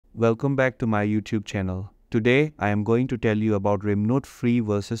Welcome back to my YouTube channel. Today, I am going to tell you about RemNote Free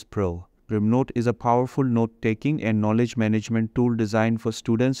versus Pro. RemNote is a powerful note-taking and knowledge management tool designed for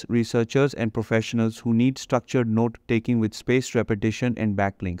students, researchers, and professionals who need structured note-taking with spaced repetition and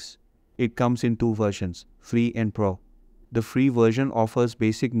backlinks. It comes in two versions, Free and Pro. The free version offers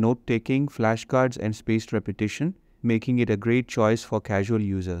basic note-taking, flashcards, and spaced repetition, making it a great choice for casual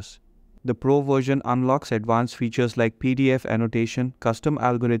users. The Pro version unlocks advanced features like PDF annotation, custom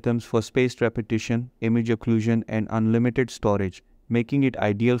algorithms for spaced repetition, image occlusion, and unlimited storage, making it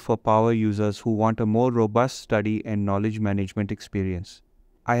ideal for power users who want a more robust study and knowledge management experience.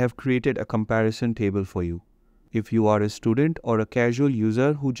 I have created a comparison table for you. If you are a student or a casual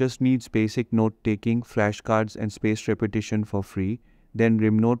user who just needs basic note-taking, flashcards, and spaced repetition for free, then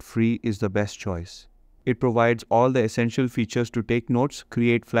RemNote Free is the best choice. It provides all the essential features to take notes,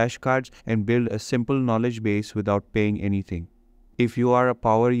 create flashcards, and build a simple knowledge base without paying anything. If you are a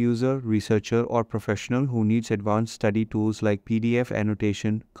power user, researcher, or professional who needs advanced study tools like PDF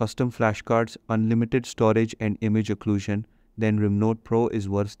annotation, custom flashcards, unlimited storage, and image occlusion, then RemNote Pro is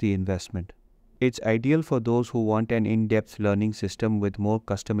worth the investment. It's ideal for those who want an in-depth learning system with more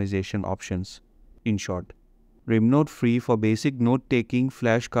customization options. In short, RemNote Free for basic note-taking,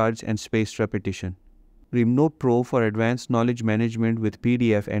 flashcards, and spaced repetition. RemNote Pro for advanced knowledge management with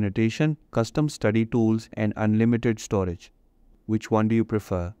PDF annotation, custom study tools, and unlimited storage. Which one do you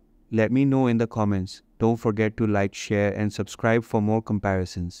prefer? Let me know in the comments. Don't forget to like, share, and subscribe for more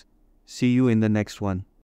comparisons. See you in the next one.